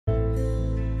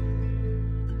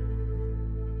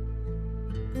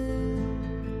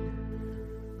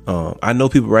I know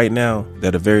people right now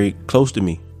that are very close to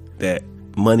me that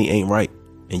money ain't right,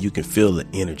 and you can feel the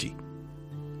energy.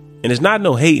 And it's not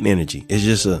no hating energy. It's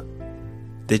just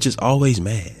they're just always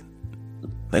mad.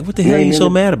 Like, what the hell are you so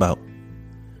mad about?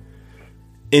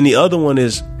 And the other one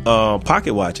is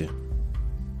pocket watching.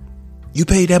 You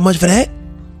paid that much for that?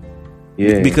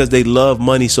 Yeah. Because they love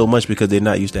money so much because they're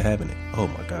not used to having it. Oh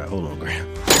my God, hold on, Graham.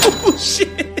 Oh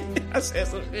shit. I said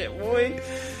some shit, boy.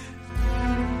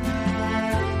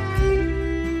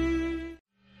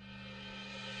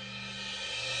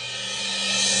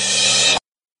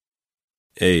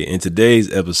 Hey, in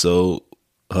today's episode,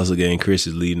 Hustle Gang Chris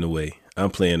is leading the way.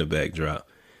 I'm playing the backdrop.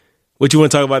 What you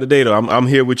want to talk about today, though? I'm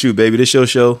here with you, baby. This your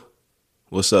show.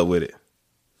 What's up with it?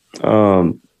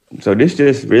 So this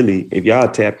just really, if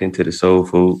y'all tapped into the soul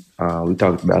food, we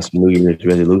talked about some New Year's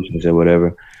resolutions or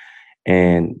whatever,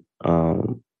 and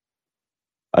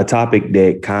a topic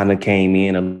that kind of came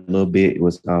in a little bit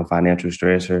was financial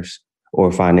stressors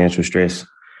or financial stress.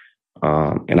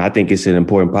 And I think it's an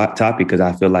important topic because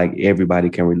I feel like everybody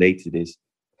can relate to this,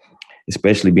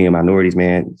 especially being minorities,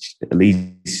 man. At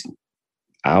least,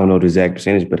 I don't know the exact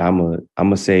percentage, but I'm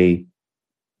gonna say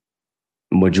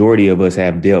majority of us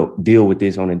have deal with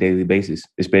this on a daily basis,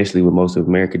 especially with most of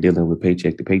America dealing with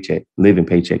paycheck to paycheck, living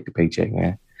paycheck to paycheck,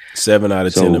 man. 7 out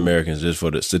of 10 Americans, just for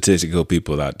the statistical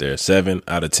people out there, 7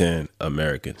 out of 10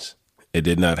 Americans. It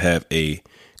did not have a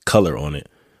color on it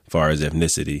as far as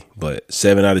ethnicity, but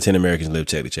 7 out of 10 Americans live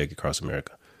check to check across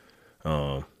America.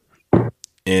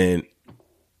 And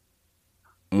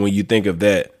when you think of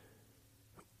that,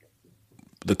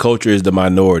 the culture is the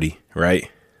minority, right?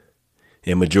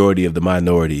 And majority of the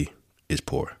minority is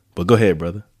poor. But go ahead,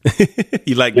 brother.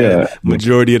 You like that?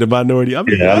 Majority of the minority? I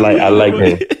like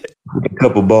that. A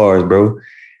couple bars, bro.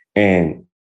 And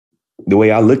the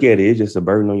way I look at it, it's just a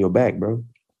burden on your back, bro.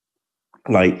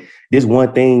 Like, there's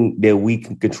one thing that we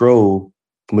can control,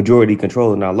 majority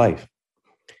control in our life.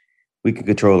 We can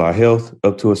control our health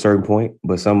up to a certain point,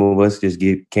 but some of us just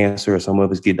get cancer or some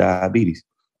of us get diabetes.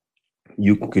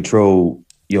 You can control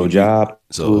your job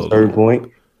to a certain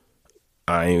point.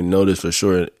 I ain't know this for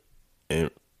sure, and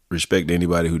respect to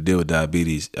anybody who deal with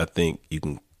diabetes. I think you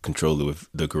can control it with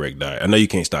the correct diet. I know you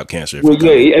can't stop cancer. Well,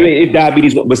 yeah, I mean, it's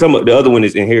diabetes, but the other one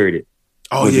is inherited.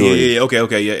 Oh, yeah.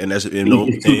 Okay, yeah. And that's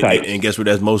and guess what?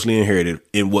 That's mostly inherited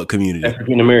in what community?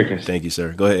 African Americans. Thank you,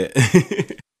 sir. Go ahead.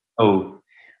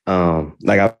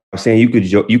 Like I was saying,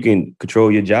 you can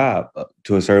control your job up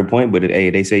to a certain point, but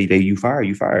they say that you fired.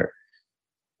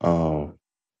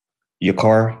 Your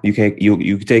car, you can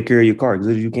take care of your car as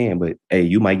good as you can, but hey,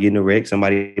 you might get in a wreck.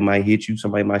 Somebody might hit you.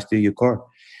 Somebody might steal your car.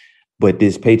 But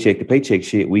this paycheck to paycheck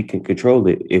shit, we can control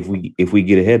it if we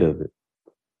get ahead of it.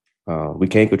 We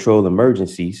can't control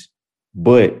emergencies,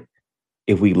 but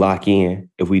if we lock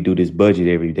in, if we do this budget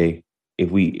every day,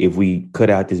 if we cut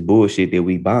out this bullshit that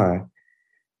we buy,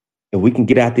 if we can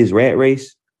get out this rat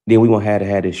race, then we won't have to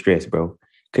have this stress, bro.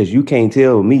 Because you can't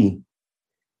tell me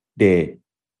that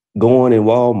going in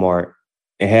Walmart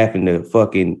and having to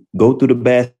fucking go through the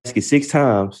basket 6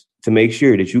 times to make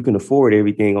sure that you can afford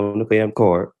everything on the damn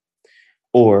card.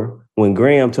 Or when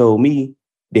Graham told me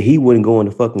that he wouldn't go in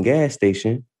the fucking gas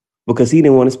station because he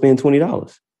didn't want to spend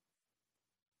 $20.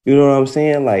 You know what I'm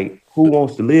saying? Like, who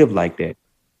wants to live like that?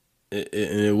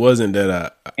 It wasn't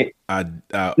that I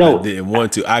didn't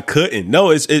want to. I couldn't. No,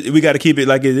 we got to keep it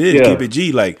like it is. Yeah. Keep it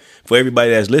G. Like, for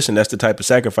everybody that's listening, that's the type of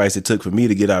sacrifice it took for me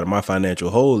to get out of my financial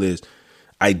hole. Is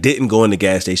I didn't go in the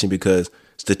gas station because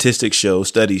studies show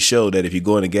that if you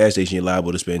go in the gas station, you're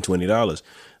liable to spend $20.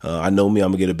 I know me.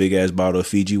 I'm gonna get a big ass bottle of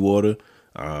Fiji water.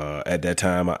 At that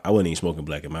time, I wasn't even smoking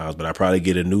Black & Milds, but I probably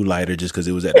get a new lighter just because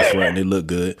it was at the front and it looked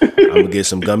good. I'm gonna get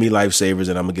some gummy lifesavers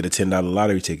and I'm gonna get a $10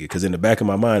 lottery ticket because in the back of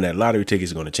my mind, that lottery ticket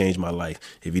is gonna change my life.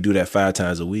 If you do that 5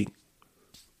 times a week,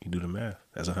 you do the math.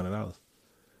 That's $100,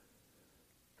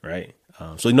 right?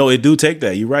 So no, it do take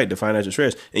that. You're right, the financial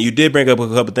stress, and you did bring up a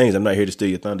couple things. I'm not here to steal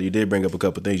your thunder. You did bring up a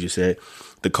couple things. You said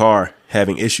the car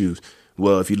having issues.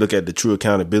 Well, if you look at the true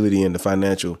accountability and the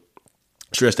financial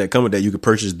stress that come with that, you could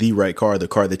purchase the right car, the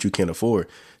car that you can afford.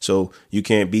 So you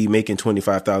can't be making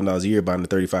 $25,000 a year buying a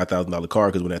 $35,000 car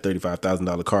because when that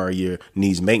 $35,000 car a year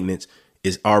needs maintenance,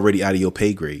 it's already out of your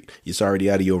pay grade. It's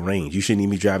already out of your range. You shouldn't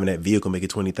even be driving that vehicle making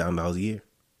 $20,000 a year.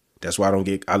 That's why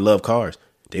I love cars.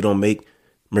 They don't make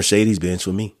Mercedes-Benz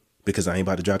for me because I ain't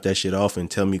about to drop that shit off and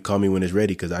call me when it's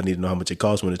ready because I need to know how much it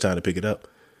costs when it's time to pick it up.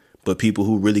 But people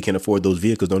who really can afford those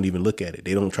vehicles don't even look at it.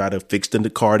 They don't try to fix the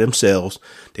car themselves.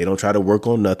 They don't try to work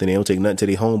on nothing. They don't take nothing to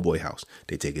their homeboy house.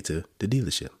 They take it to the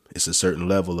dealership. It's a certain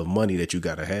level of money that you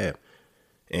got to have.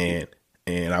 And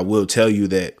I will tell you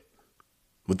that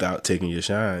without taking your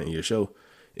shine in your show,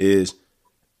 is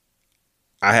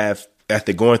I have,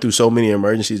 after going through so many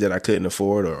emergencies that I couldn't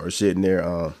afford, or sitting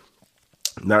there,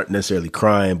 not necessarily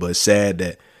crying, but sad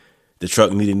that the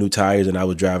truck needed new tires and I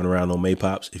was driving around on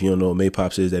Maypops. If you don't know what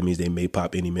Maypops is, that means they may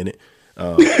pop any minute.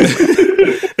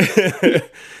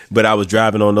 But I was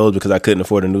driving on those because I couldn't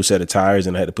afford a new set of tires,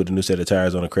 and I had to put the new set of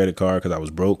tires on a credit card because I was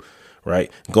broke.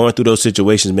 Right, going through those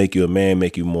situations make you a man,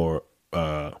 make you more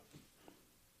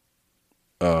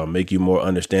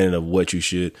understanding of what you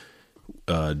should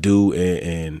do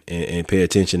and pay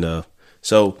attention of.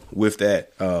 So with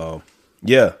that,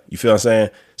 yeah, you feel what I'm saying?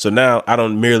 So now I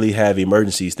don't merely have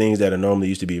emergencies. Things that are normally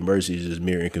used to be emergencies is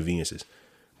mere inconveniences.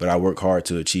 But I work hard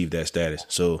to achieve that status.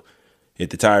 So if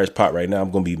the tires pop right now, I'm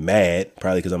going to be mad,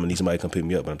 probably because I'm going to need somebody to come pick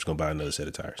me up, but I'm just going to buy another set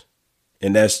of tires.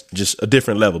 And that's just a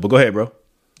different level. But go ahead, bro.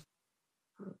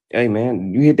 Hey,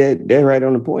 man, you hit that right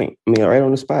on the point. I mean, right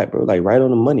on the spot, bro. Like, right on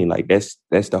the money. Like, that's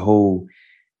the whole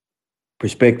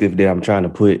perspective that I'm trying to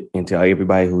put into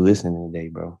everybody who's listening today,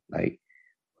 bro. Like,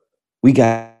 we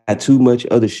got too much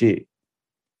other shit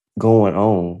going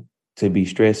on to be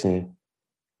stressing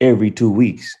every 2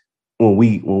 weeks when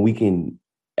we can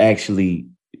actually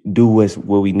do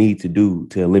what we need to do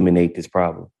to eliminate this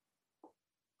problem.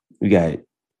 We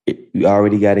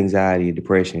already got anxiety and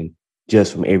depression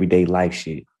just from everyday life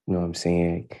shit. You know what I'm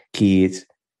saying? Kids,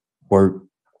 work,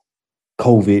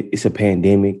 COVID, it's a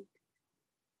pandemic,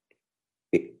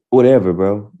 whatever,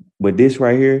 bro. But this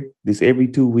right here, this every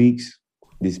 2 weeks,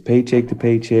 this paycheck to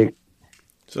paycheck.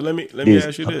 So let me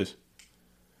ask you this.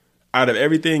 Out of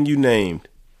everything you named,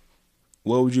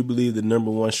 what would you believe the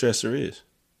number one stressor is?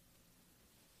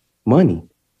 Money.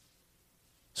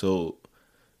 So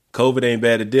COVID ain't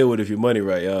bad to deal with if your money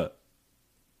right,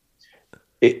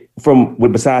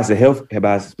 besides the health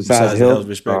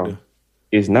perspective,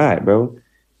 it's not, bro.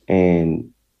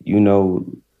 And you know,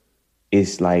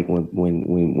 it's like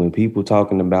when people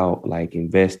talking about like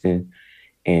investing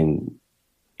and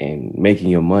making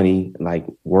your money like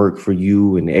work for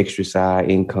you and extra side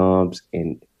incomes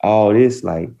and all this,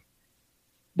 like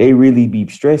they really be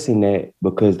stressing that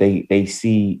because they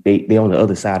see they on the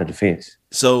other side of the fence.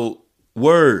 So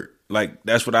word, like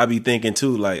that's what I be thinking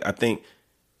too. Like I think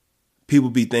people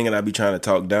be thinking I be trying to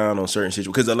talk down on certain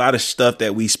situations because a lot of stuff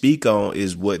that we speak on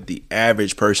is what the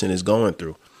average person is going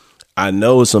through. I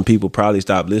know some people probably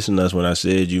stopped listening to us when I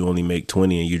said you only make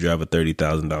 20 and you drive a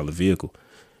 $30,000 vehicle.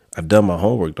 I've done my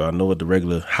homework though. I know what the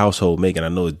regular household make, and I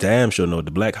know damn sure know what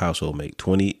the black household make,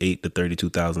 $28,000 to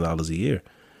 $32,000 a year.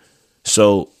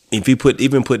 So if you put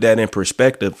that in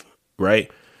perspective,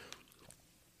 right?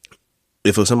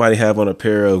 If somebody have on a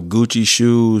pair of Gucci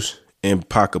shoes and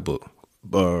pocketbook,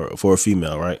 for a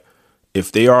female, right?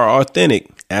 If they are authentic,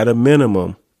 at a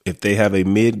minimum, if they have a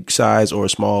mid-size or a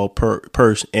small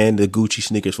purse and the Gucci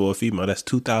sneakers for a female, that's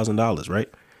 $2,000, right?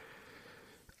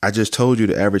 I just told you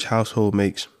the average household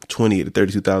makes $28,000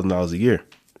 to $32,000 a year.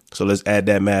 So let's add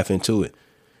that math into it.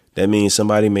 That means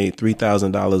somebody made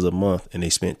 $3,000 a month and they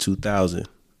spent $2,000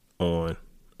 on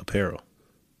apparel.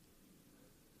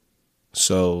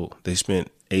 So they spent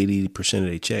 80% of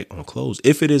their check on clothes.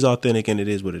 If it is authentic and it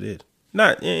is what it is.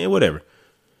 Not whatever.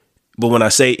 But when I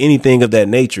say anything of that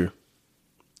nature,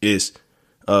 it's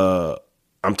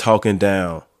I'm talking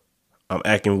down. I'm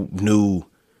acting new.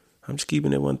 I'm just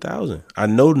keeping it 1,000. I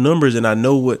know numbers and I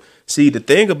know what. See, the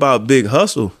thing about big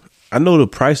hustle, I know the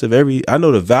price of I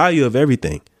know the value of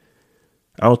everything.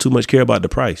 I don't too much care about the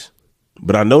price,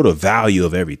 but I know the value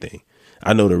of everything.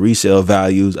 I know the resale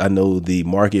values. I know the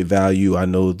market value. I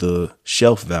know the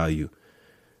shelf value.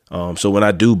 So when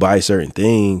I do buy certain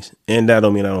things, and that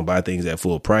don't mean I don't buy things at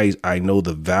full price, I know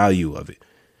the value of it.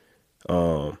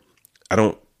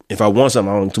 If I want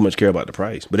something, I don't too much care about the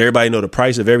price, but everybody know the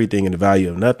price of everything and the value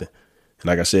of nothing. And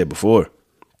like I said before,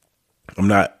 I'm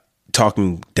not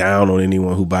talking down on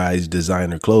anyone who buys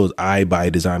designer clothes. I buy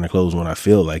designer clothes when I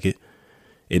feel like it.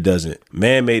 It doesn't.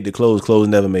 Man made the clothes. Clothes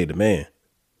never made the man.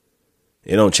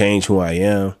 It don't change who I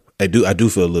am. I do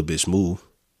feel a little bit smooth.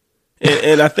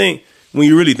 And I think when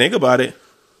you really think about it,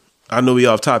 I know we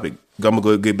off topic. I'm going to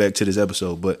go get back to this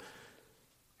episode, but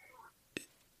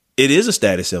it is a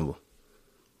status symbol.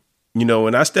 You know,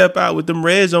 when I step out with them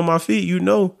reds on my feet, you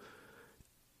know,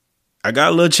 I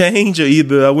got a little change, or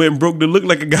either I went and broke to look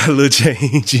like I got a little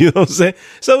change. You know what I'm saying?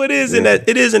 So it is in that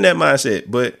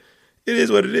mindset, but it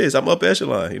is what it is. I'm up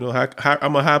echelon. You know,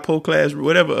 I'm a high pole class,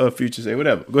 whatever Future say,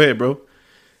 whatever. Go ahead, bro.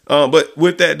 But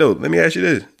with that though, let me ask you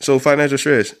this. So financial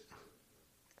stress,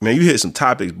 man, you hit some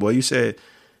topics, boy. You said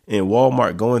in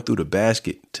Walmart going through the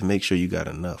basket to make sure you got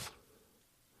enough.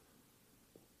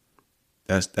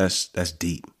 That's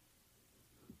deep.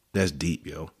 That's deep,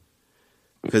 yo.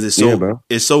 because bro.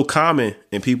 it's so common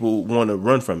and people want to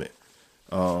run from it,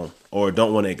 or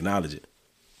don't want to acknowledge it.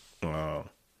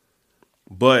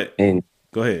 But And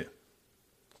go ahead.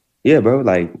 yeah, bro.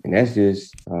 Like, and that's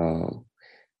just.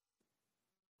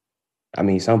 I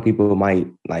mean, some people might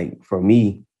like. For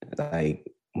me, like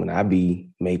when I be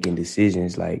making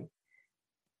decisions, like,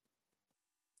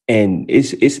 and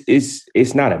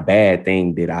it's not a bad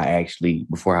thing that I actually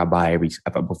before I buy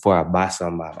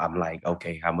something, I'm like,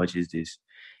 okay, how much is this?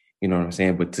 You know what I'm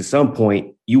saying? But to some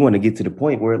point, you want to get to the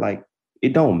point where like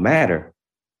it don't matter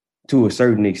to a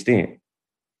certain extent.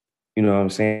 You know what I'm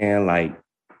saying? Like,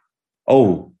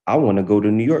 oh, I want to go to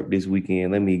New York this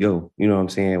weekend. Let me go. You know what I'm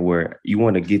saying? Where you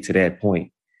want to get to that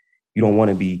point. You don't want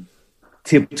to be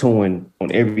tiptoeing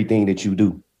on everything that you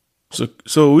do.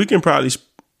 So we can probably.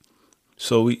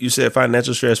 You said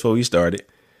financial stress before we started.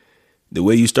 The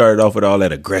way you started off with all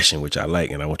that aggression, which I like,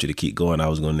 and I want you to keep going. I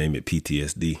was going to name it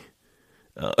PTSD.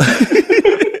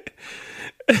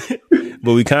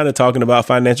 But we kind of talking about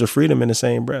financial freedom in the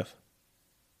same breath.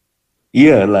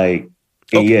 Yeah, like,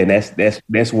 okay. Yeah,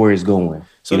 that's where it's going.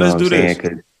 So let's do this.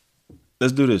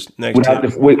 Let's do this next.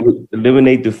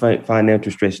 Eliminate the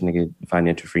financial stress, nigga.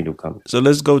 Financial freedom coming. So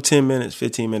let's go 10 minutes,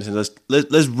 15 minutes, and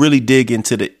let's really dig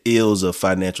into the ills of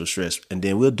financial stress, and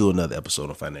then we'll do another episode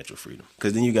on financial freedom,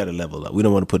 because then you got to level up. We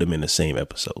don't want to put them in the same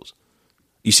episodes.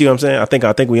 You see what I'm saying?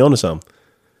 I think we own to something.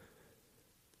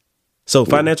 So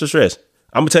financial stress.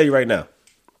 I'm gonna tell you right now.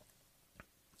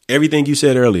 Everything you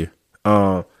said earlier.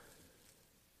 I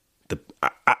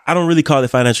don't really call it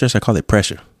financial stress. I call it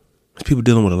pressure. People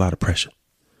dealing with a lot of pressure.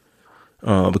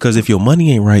 Because if your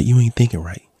money ain't right, you ain't thinking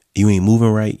right. You ain't moving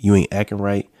right. You ain't acting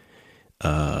right.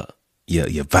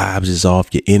 Your vibes is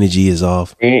off. Your energy is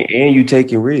off. And you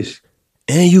taking risks.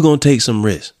 And you gonna take some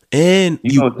risks. And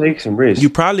you gonna take some risks. You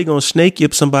probably gonna snake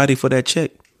up somebody for that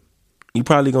check. You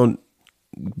probably gonna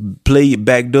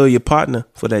backdoor your partner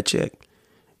for that check,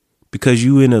 because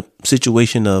you in a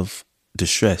situation of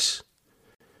distress.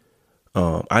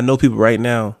 I know people right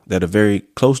now that are very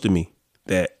close to me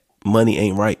that money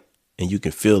ain't right, and you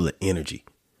can feel the energy.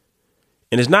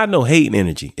 And it's not no hating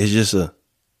energy. It's just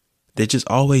they're just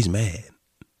always mad.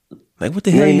 Like, what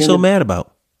the hell are you so mad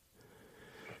about?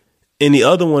 And the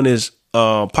other one is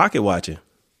pocket watching.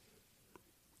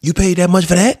 You paid that much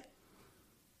for that?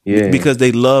 Yeah. Because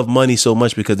they love money so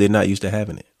much because they're not used to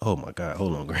having it. Oh my God.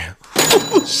 Hold on, Graham.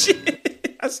 Oh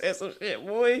shit. I said some shit,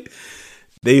 boy.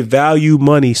 They value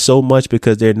money so much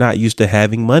because they're not used to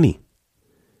having money.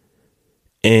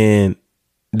 And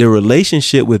the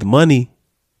relationship with money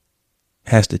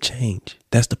has to change.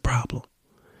 That's the problem.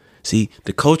 See,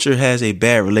 the culture has a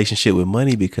bad relationship with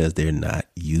money because they're not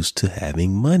used to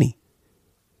having money.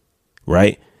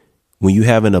 Right? When you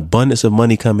have an abundance of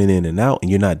money coming in and out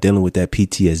and you're not dealing with that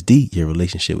PTSD, your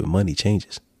relationship with money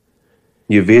changes.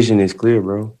 Your vision is clear,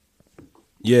 bro.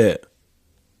 Yeah.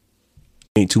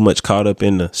 Ain't too much caught up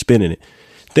in the spinning it.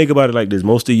 Think about it like this.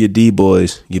 Most of your D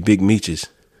boys, your big meeches,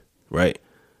 right?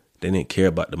 They didn't care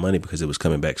about the money because it was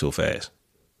coming back so fast.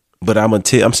 But I'm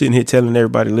sitting here telling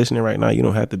everybody listening right now, you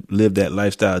don't have to live that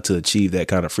lifestyle to achieve that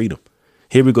kind of freedom.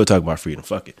 Here we go talk about freedom.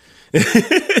 Fuck it.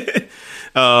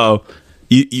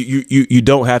 You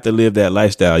don't have to live that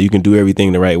lifestyle. You can do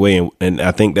everything the right way. And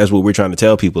I think that's what we're trying to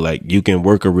tell people. Like, you can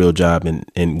work a real job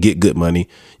and get good money.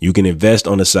 You can invest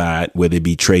on the side, whether it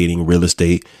be trading, real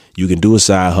estate. You can do a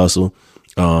side hustle.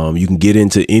 You can get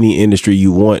into any industry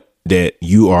you want that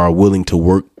you are willing to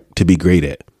work to be great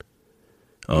at.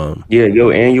 Yeah,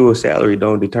 your annual salary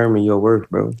don't determine your worth,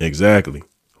 bro. Exactly.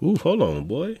 Ooh, hold on,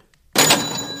 boy.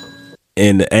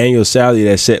 And the annual salary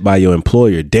that's set by your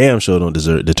employer damn sure don't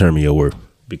determine your worth.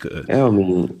 Because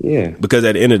Because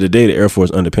at the end of the day, the Air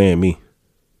Force underpaying me.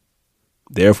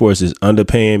 The Air Force is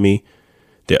underpaying me.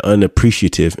 They're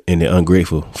unappreciative and they're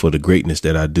ungrateful for the greatness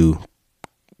that I do,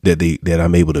 that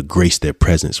I'm able to grace their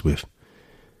presence with.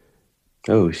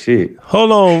 Oh shit.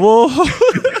 Hold on, boy.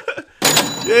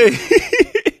 Yeah.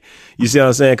 You see what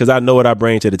I'm saying? Because I know what I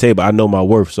bring to the table. I know my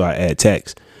worth, so I add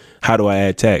tax. How do I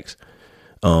add tax?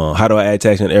 How do I add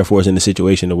tax in the Air Force in the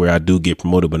situation where I do get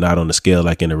promoted, but not on the scale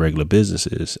like in the regular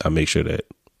businesses? I make sure that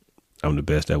I'm the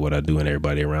best at what I do and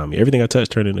everybody around me. Everything I touch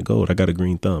turn into gold. I got a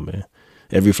green thumb, man.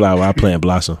 Every flower I plant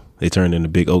blossom. They turn into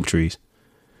big oak trees.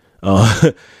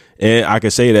 And I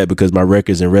can say that because my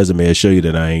records and resume show you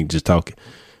that I ain't just talking.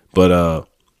 But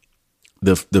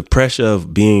the pressure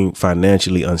of being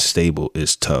financially unstable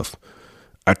is tough.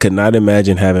 I could not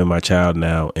imagine having my child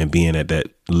now and being at that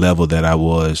level that I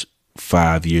was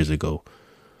 5 years ago.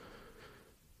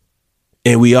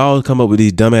 And we all come up with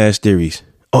these dumbass theories.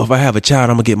 Oh, if I have a child,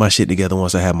 I'm gonna get my shit together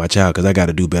once I have my child because I got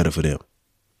to do better for them.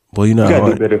 Well, you know, you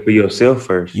gotta do better for yourself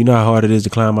first. You know how hard it is to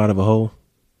climb out of a hole,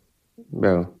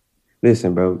 bro.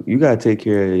 Listen, bro, you gotta take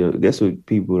care of your. That's what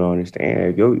people don't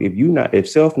understand. If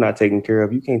self not taken care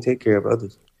of, you can't take care of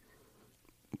others.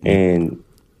 And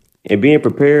being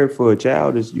prepared for a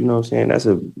child is, you know what I'm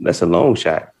saying, that's a long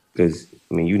shot, because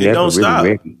I mean you never really stop.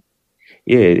 ready.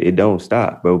 Yeah, it don't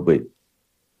stop, bro. But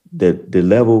the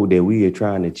level that we are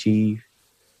trying to achieve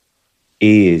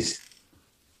is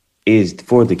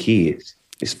for the kids.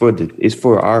 It's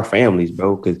for our families,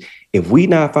 bro. Because if we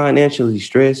not financially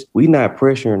stressed, we not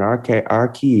pressuring our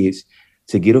kids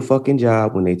to get a fucking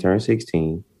job when they turn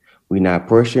 16. We not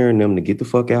pressuring them to get the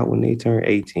fuck out when they turn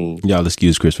 18. Y'all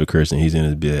excuse Chris for cursing. He's in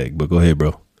his bag, but go ahead,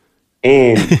 bro.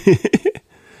 And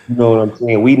you know what I'm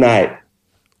saying?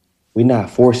 We not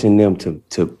forcing them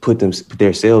to put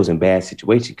themselves in bad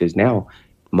situations, because now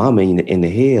mama in the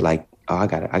head like, oh, I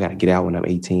gotta get out when I'm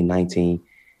 18, 19.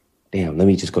 Damn, let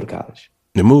me just go to college.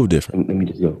 They move different. Let me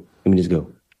just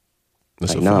go.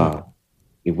 That's like, nah.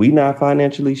 If we not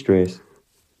financially stressed,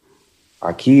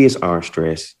 our kids aren't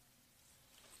stressed.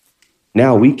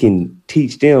 Now we can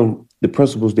teach them the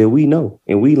principles that we know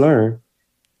and we learn,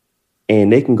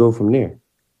 and they can go from there.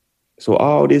 So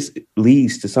all this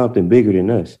leads to something bigger than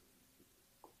us.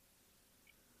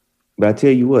 But I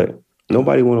tell you what,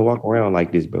 nobody want to walk around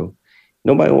like this, bro.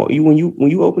 Nobody want you when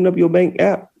you open up your bank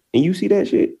app and you see that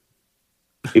shit.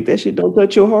 If that shit don't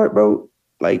touch your heart, bro,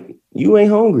 like, you ain't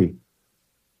hungry.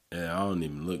 Yeah, I don't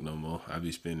even look no more. I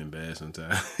be spending bad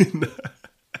sometimes.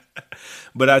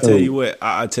 But I tell you what,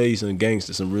 I tell you some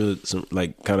gangster, some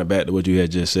like kind of back to what you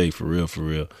had just say, for real.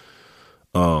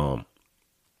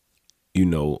 You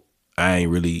know, I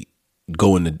ain't really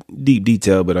go into deep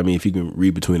detail, but I mean, if you can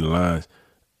read between the lines,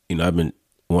 you know, I've been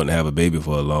wanting to have a baby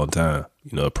for a long time,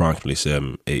 you know, approximately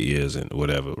 7-8 years and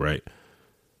whatever, right?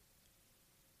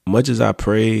 Much as I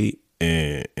pray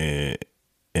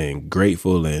and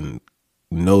grateful and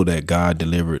know that God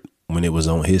delivered when it was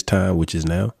on his time, which is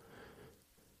now,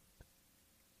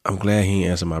 I'm glad he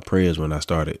answered my prayers when I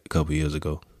started a couple years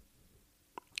ago,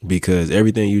 because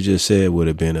everything you just said would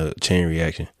have been a chain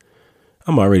reaction.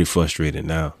 I'm already frustrated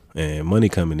now, and money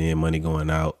coming in, money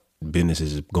going out, business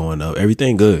is going up,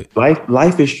 everything good.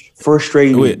 Life is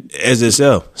frustrating as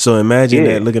itself. So imagine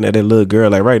that, looking at that little girl,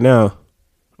 like right now,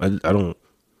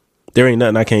 there ain't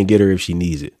nothing I can't get her if she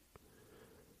needs it.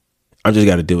 I just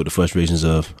got to deal with the frustrations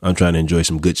of I'm trying to enjoy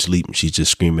some good sleep and she's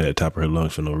just screaming at the top of her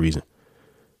lungs for no reason.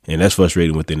 And that's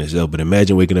frustrating within itself. But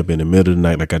imagine waking up in the middle of the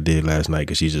night like I did last night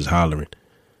because she's just hollering.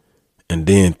 And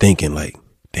then thinking like,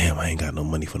 damn, I ain't got no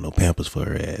money for no Pampers for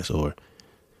her ass. Or,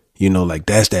 you know, like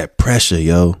that's that pressure,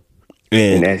 yo.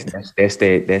 And that's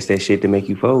that shit to make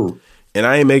you fold. And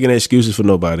I ain't making excuses for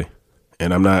nobody.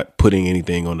 And I'm not putting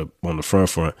anything on the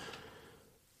front.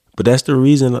 But that's the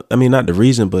reason. I mean, not the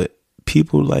reason, but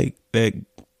people like that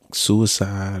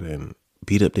suicide and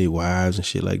beat up their wives and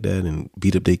shit like that, and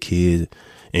beat up their kids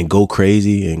and go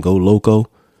crazy and go loco.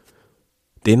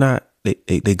 They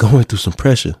going through some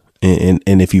pressure.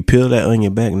 And if you peel that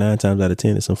onion back, 9 times out of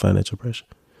 10, it's some financial pressure.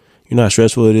 You know how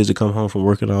stressful it is to come home from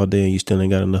working all day and you still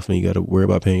ain't got enough and you got to worry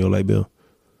about paying your light bill.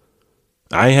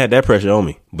 I ain't had that pressure on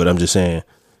me, but I'm just saying,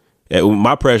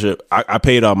 my pressure, I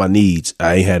paid all my needs.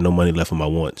 I ain't had no money left for my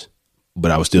wants,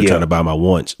 but I was still trying to buy my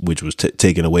wants, which was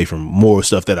taken away from more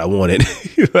stuff that I wanted.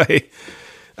 Right?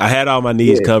 I had all my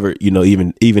needs covered, you know,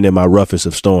 even in my roughest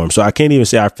of storms. So I can't even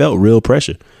say I felt real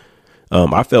pressure.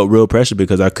 I felt real pressure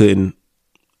because I couldn't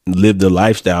live the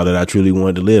lifestyle that I truly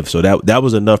wanted to live. So that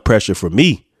was enough pressure for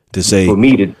me to say, for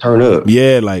me to turn up.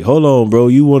 Yeah, like, hold on, bro,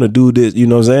 you want to do this? You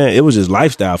know what I'm saying? It was just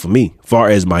lifestyle for me. Far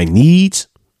as my needs,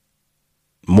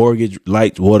 mortgage,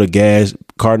 lights, water, gas,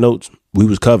 car notes, we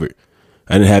was covered.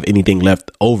 I didn't have anything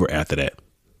left over after that.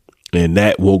 And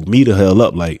that woke me the hell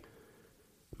up. Like,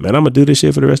 man, I'm going to do this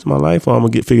shit for the rest of my life, or I'm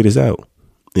going to figure this out.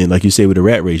 And like you say with the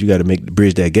rat race, you got to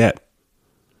bridge that gap.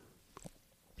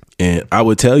 And I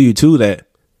would tell you too that,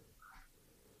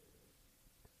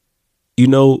 you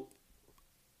know,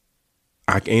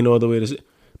 I ain't no other way to say,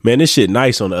 man, this shit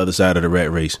nice on the other side of the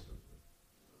rat race.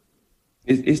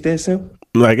 It's that simple.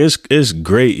 Like, it's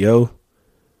great, yo.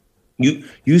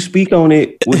 You speak on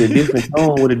it with a different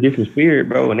tone, with a different spirit,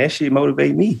 bro, and that shit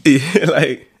motivate me. Yeah,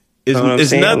 like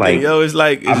it's nothing, like, yo. It's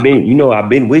like I've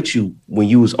been with you when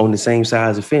you was on the same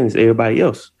side of the fence as everybody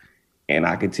else, and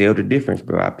I could tell the difference,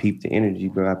 bro. I peeped the energy,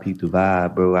 bro. I peeped the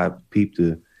vibe, bro. I peeped the,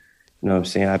 you know what I'm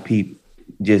saying? I peeped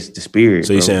just the spirit.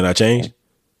 So you saying I changed?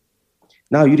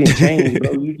 No, you didn't change,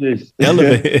 bro. You just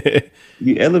elevated.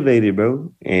 You elevated,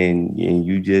 bro, and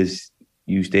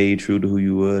you stayed true to who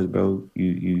you was, bro.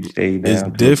 You stayed down.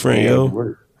 It's different,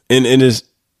 yo. And it's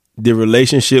the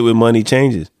relationship with money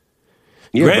changes.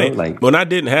 Yeah, Granted, bro. Like when I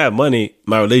didn't have money,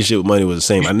 my relationship with money was the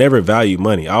same. I never valued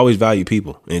money. I always valued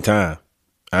people and time.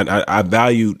 I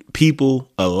valued people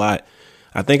a lot.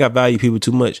 I think I value people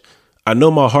too much. I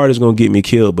know my heart is going to get me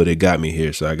killed, but it got me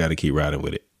here, so I got to keep riding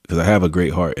with it because I have a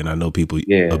great heart, and I know people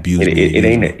abuse me.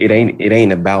 It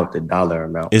ain't about the dollar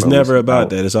amount. It's bro. never about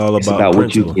that. It's all about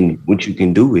principle. What you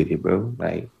can do with it, bro.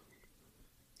 Like,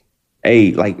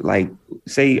 hey, like,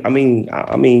 say, I mean,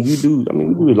 you do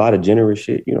a lot of generous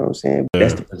shit. You know what I'm saying? Yeah.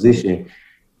 That's the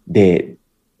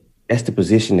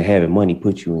position that having money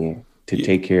put you in to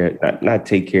take care of, not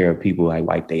take care of people like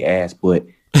wipe their ass, but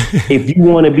if you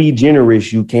want to be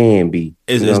generous, you can be.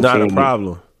 It's not a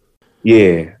problem.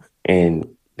 Yeah, and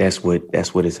that's what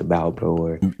it's about, bro.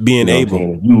 Or, being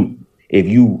able. If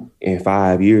you in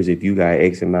 5 years, if you got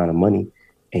X amount of money,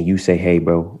 and you say, "Hey,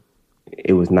 bro,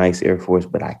 it was nice Air Force,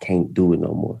 but I can't do it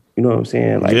no more." You know what I'm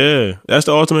saying? Like, yeah, that's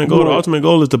the ultimate goal. The ultimate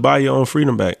goal is to buy your own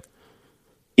freedom back.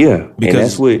 Yeah,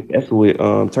 because that's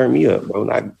what turned me up, bro.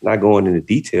 Not going into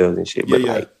details and shit, but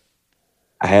like,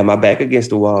 I had my back against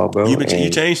the wall, bro. You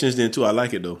changed since then too. I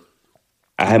like it though.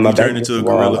 I had my back against the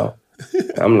wall.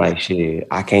 I'm like, shit.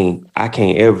 I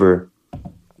can't ever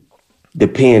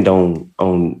depend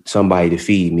on somebody to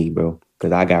feed me, bro,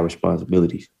 because I got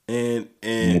responsibilities. And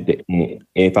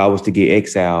if I was to get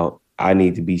exiled, I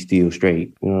need to be still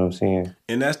straight. You know what I'm saying?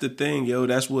 And that's the thing, yo.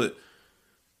 That's what.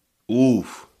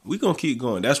 Oof. We gonna keep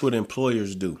going. That's what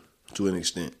employers do to an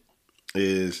extent.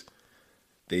 Is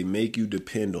they make you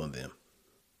depend on them.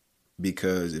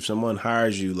 Because if someone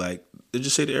hires you, like, let's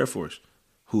just say the Air Force,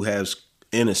 who has,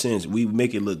 in a sense, we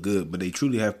make it look good, but they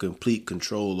truly have complete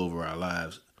control over our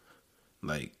lives.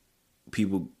 Like,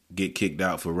 people get kicked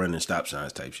out for running stop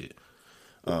signs type shit.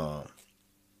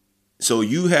 So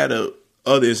you had a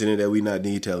other incident that we're not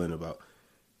detailing about.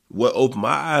 What opened my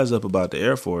eyes up about the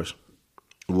Air Force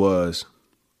was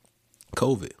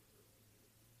COVID.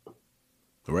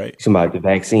 Right? It's about the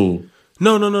vaccine.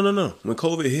 No. When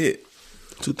COVID hit,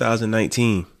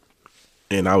 2019,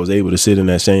 and I was able to sit in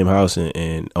that same house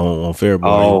and on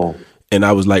February, and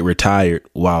I was like retired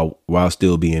while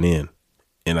still being in,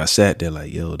 and I sat there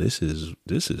like, yo, this is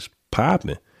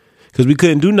popping, because we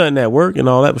couldn't do nothing at work and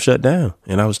all that was shut down,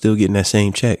 and I was still getting that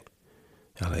same check.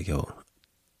 I was like, yo,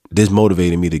 this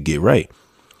motivated me to get right.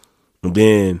 And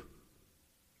then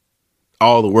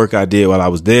all the work I did while I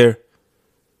was there,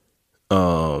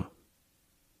 while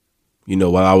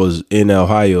I was in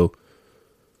Ohio,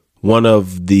 one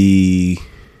of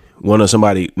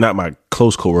somebody, not my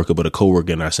close coworker, but a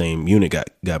coworker in our same unit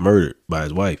got murdered by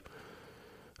his wife.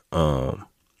 It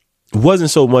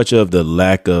wasn't so much of the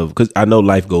lack of, because I know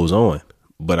life goes on,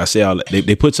 but I say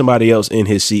they put somebody else in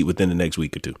his seat within the next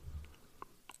week or two.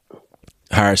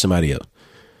 Hire somebody else.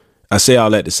 I say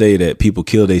all that to say that people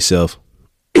kill themselves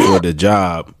for the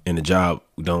job, and the job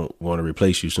don't want to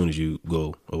replace you as soon as you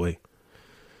go away.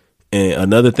 And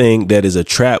another thing that is a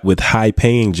trap with high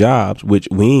paying jobs, which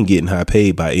we ain't getting high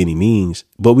paid by any means,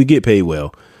 but we get paid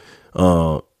well,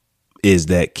 is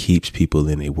that keeps people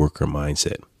in a worker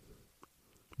mindset.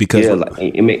 Because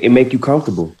it make you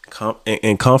comfortable.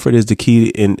 And comfort is the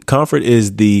key. And comfort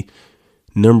is the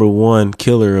number one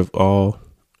killer of all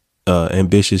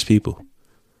ambitious people.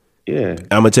 Yeah.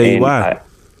 I'm going to tell you why.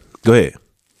 Go ahead.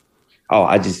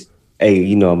 Hey,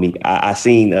 you know me. I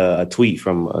seen a tweet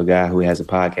from a guy who has a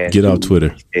podcast. Get off Twitter.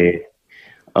 He said,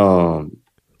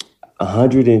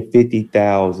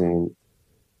 150,000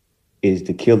 is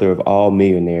the killer of all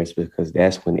millionaires, because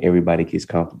that's when everybody gets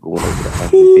comfortable when they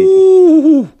get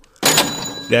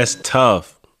 150. That's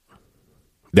tough.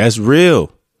 That's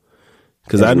real.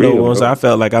 Because I know once I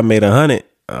felt like I made 100,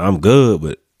 I'm good,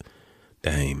 but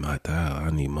that ain't my style. I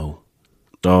need more.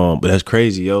 But that's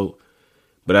crazy, yo.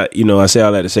 But I say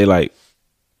all that to say, like,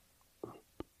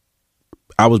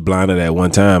 I was blinded at one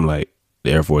time. Like,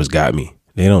 the Air Force got me.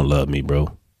 They don't love me,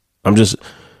 bro. I'm just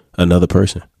another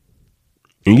person.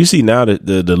 And you see now that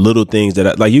the little things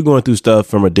that you're going through stuff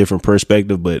from a different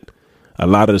perspective, but a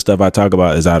lot of the stuff I talk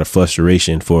about is out of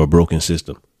frustration for a broken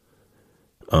system.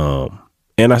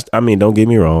 And I mean, don't get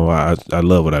me wrong. I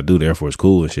love what I do. The Air Force is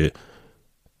cool and shit.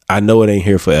 I know it ain't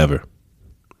here forever.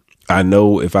 I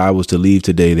know if I was to leave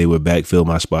today, they would backfill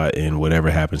my spot, and whatever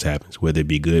happens, whether it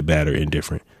be good, bad, or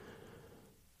indifferent.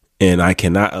 And I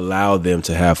cannot allow them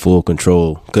to have full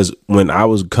control, because when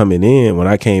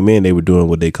I came in, they were doing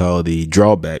what they call the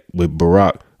drawback with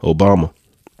Barack Obama.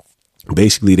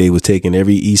 Basically, they was taking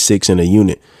every E6 in a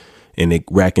unit and they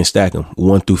rack and stack them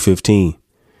 1 through 15.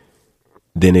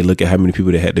 Then they look at how many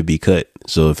people that had to be cut.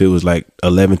 So if it was like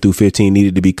 11 through 15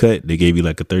 needed to be cut, they gave you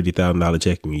like a $30,000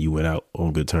 check and you went out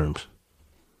on good terms.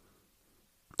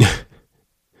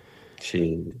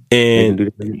 Shit.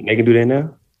 And they can do that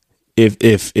now. If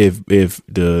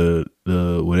the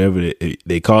whatever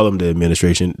they call them, the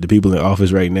administration, the people in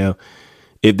office right now,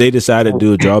 if they decide to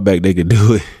do a drawback, they could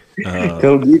do it.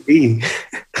 Come get me.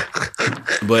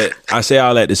 But I say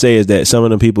all that to say is that some of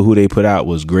the people who they put out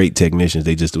was great technicians.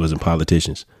 They just wasn't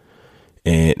politicians.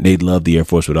 And they loved the Air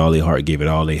Force with all their heart, gave it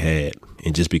all they had.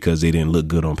 And just because they didn't look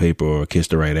good on paper or kiss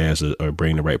the right ass or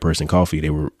bring the right person coffee, they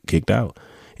were kicked out.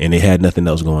 And they had nothing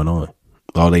else going on.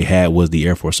 All they had was the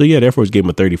Air Force. So yeah, the Air Force gave them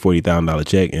a $30,000-$40,000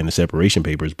 check and the separation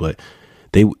papers, but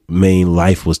their main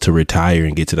life was to retire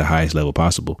and get to the highest level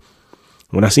possible.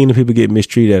 When I seen the people get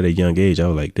mistreated at a young age, I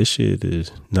was like, this shit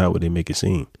is not what they make it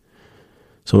seem.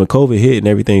 So when COVID hit and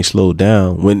everything slowed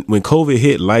down, when COVID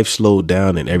hit, life slowed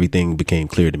down and everything became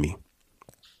clear to me.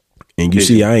 And you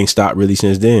see, I ain't stopped really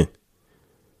since then.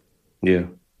 Yeah.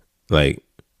 Like,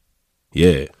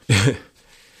 yeah.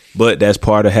 But that's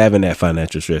part of having that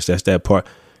financial stress. That's that part.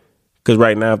 Because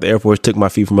right now, if the Air Force took my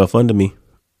feet from up under me,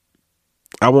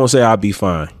 I won't say I'll be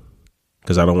fine.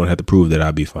 Because I don't want to have to prove that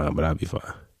I'll be fine, but I'll be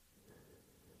fine.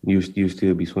 You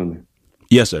still be swimming?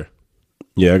 Yes, sir.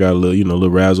 Yeah, I got a little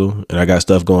razzle, and I got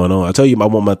stuff going on. I tell you, I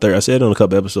want my third. I said on a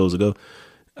couple episodes ago,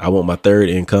 I want my third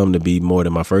income to be more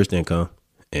than my first income.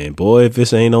 And boy, if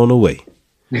this ain't on the way.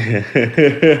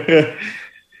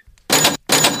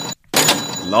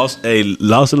 Lost a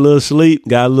little sleep,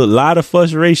 got a lot of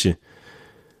frustration.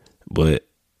 But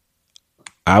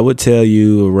I would tell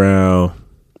you around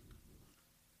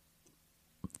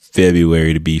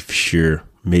February to be sure,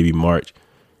 maybe March,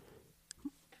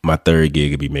 my third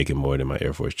gig would be making more than my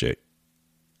Air Force check.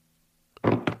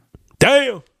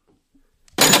 Damn.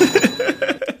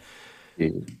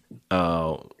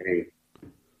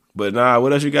 But nah,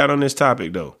 what else you got on this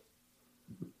topic though?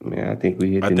 Man, I think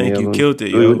we hit. I think you killed it,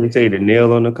 yo. What they say, the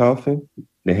nail on the coffin,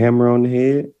 the hammer on the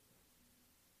head.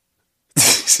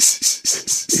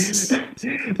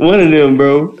 One of them,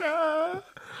 bro.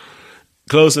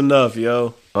 Close enough,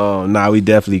 yo. Nah, we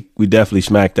definitely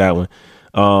smacked that one.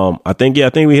 I think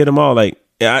we hit them all. Like,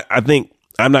 I think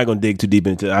I'm not gonna dig too deep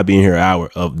into. I've been here an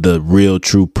hour of the real,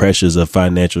 true pressures of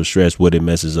financial stress. What it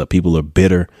messes up. People are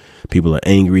bitter. People are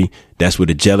angry. That's where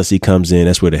the jealousy comes in.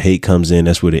 That's where the hate comes in.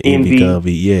 That's where the envy comes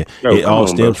in. Yeah, it all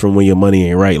stems from when your money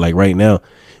ain't right. Like right now,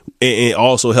 it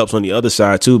also helps on the other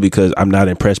side too, because I'm not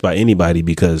impressed by anybody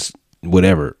because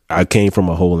whatever, I came from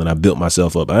a hole and I built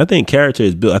myself up. And I think character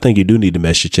is built. I think you do need to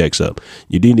mess your checks up.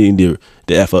 You do need to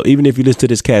F up. Even if you listen to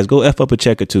this cast, go F up a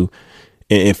check or two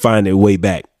and find a way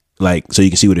back. Like, so you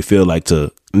can see what it feel like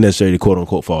to necessarily quote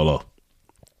unquote fall off.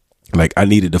 Like I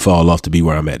needed to fall off to be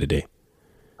where I'm at today.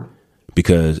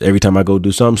 Because every time I go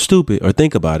do something stupid or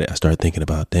think about it, I start thinking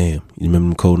about, damn, you remember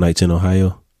them cold nights in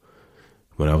Ohio?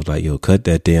 When I was like, yo, cut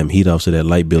that damn heat off so that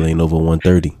light bill ain't over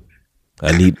 130.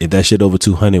 If that shit over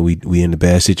 200, we in a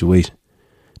bad situation.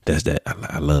 That's that.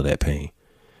 I love that pain.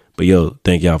 But yo,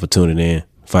 thank y'all for tuning in.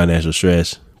 Financial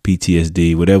stress,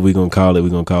 PTSD, whatever we're going to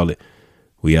call it.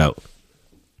 We out.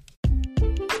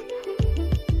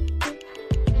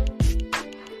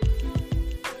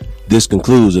 This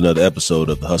concludes another episode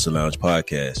of the Hustle Lounge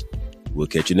podcast. We'll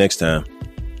catch you next time.